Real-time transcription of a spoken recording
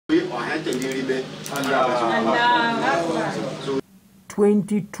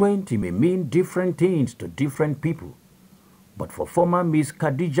2020 may mean different things to different people, but for former Miss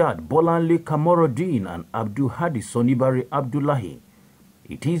Khadijat Bolanle Kamorodin and Abdullahi Sonibari Abdullahi,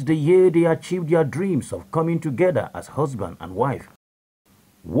 it is the year they achieved their dreams of coming together as husband and wife.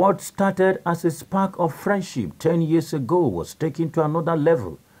 What started as a spark of friendship 10 years ago was taken to another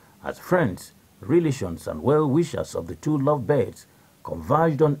level as friends, relations and well-wishers of the two lovebirds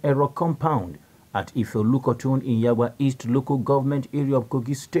converged on Ero compound at Ife-Olukotun in Yaba East local government area of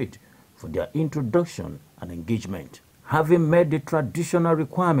Kogi State for their introduction and engagement. Having met the traditional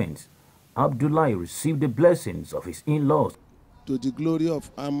requirements, Abdullahi received the blessings of his in-laws. To the glory of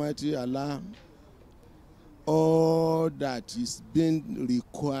Almighty Allah, all that is being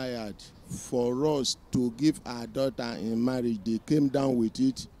required for us to give our daughter in marriage, they came down with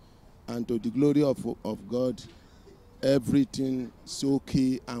it, and to the glory of God, everything is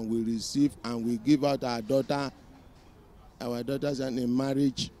okay, and we receive and we give out our daughters in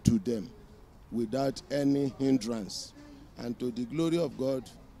marriage to them without any hindrance. And to the glory of God,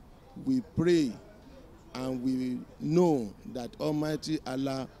 we pray and we know that Almighty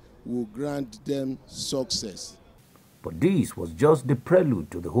Allah will grant them success. But this was just the prelude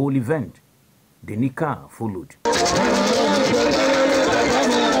to the whole event. The nikah followed.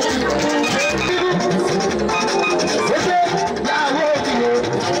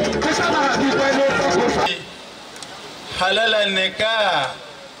 Halala nikah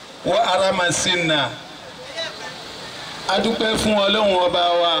wa aramasinna. Adúpẹ́ fún Ọlọ́run ọba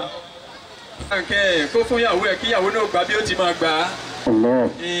wa. Okay, kó fún yàwó ẹ kí yàwó náà gbà bí ó ti máa gbà. Allah.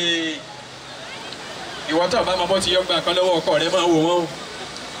 Ìwọ tó bá mọ̀ ti yọ gbà kan lọ́wọ́ ọkọ rẹ̀ máa wò wọ́n.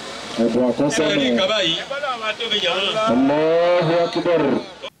 Allahu Akbar.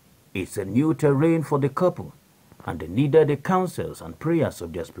 It's a new terrain for the couple, and they needed the counsels and prayers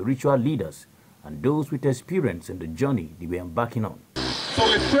of their spiritual leaders and those with experience in the journey they were embarking on. So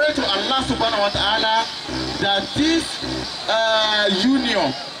we pray to Allah subhanahu wa ta'ala that this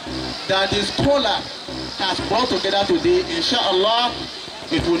union that the scholar has brought together today, inshallah,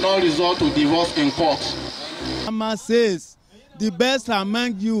 it will not result to divorce in court. Amma says, the best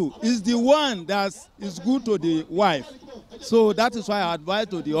among you is the one that is good to the wife. So that is why I advise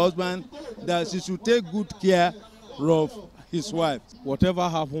to the husband that she should take good care of his wife. Whatever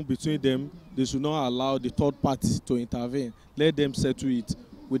happens between them, they should not allow the third party to intervene. Let them settle it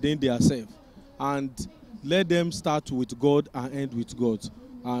within themselves. And let them start with God and end with God.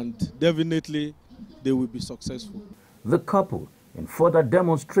 And definitely, they will be successful. The couple, in further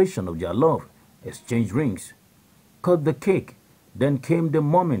demonstration of their love, exchanged rings, cut the cake. Then came the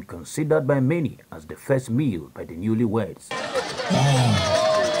moment considered by many as the first meal by the newlyweds.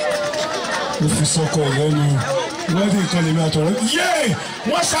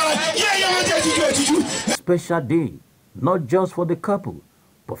 Special day, not just for the couple,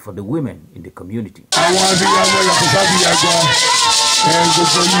 but for the women in the community.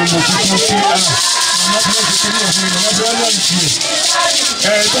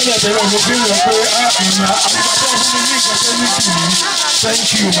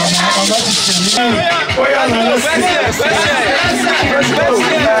 Thank you, Mama.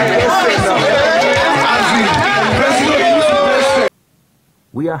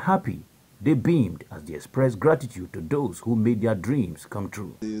 We are happy. They beamed as they expressed gratitude to those who made their dreams come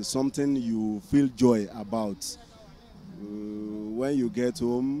true. It's something you feel joy about. When you get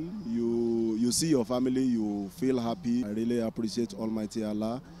home, you see your family, you feel happy. I really appreciate Almighty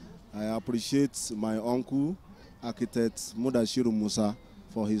Allah. I appreciate my uncle, Architect Mudashiru Musa,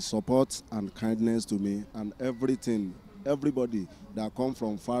 for his support and kindness to me, and everybody that come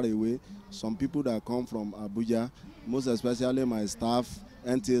from far away, some people that come from Abuja, most especially my staff,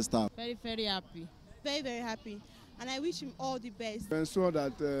 NTA staff. Very, very happy. Very, very happy. And I wish him all the best. Ensure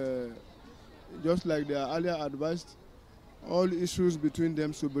that, just like they are earlier advised, all issues between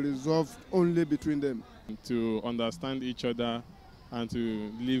them should be resolved only between them. To understand each other and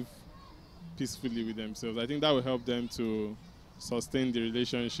to live peacefully with themselves. I think that will help them to sustain the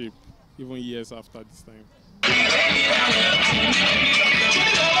relationship even years after this time.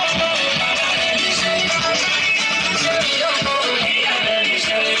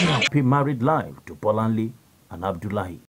 Happy married life to Bolanle and Abdullahi.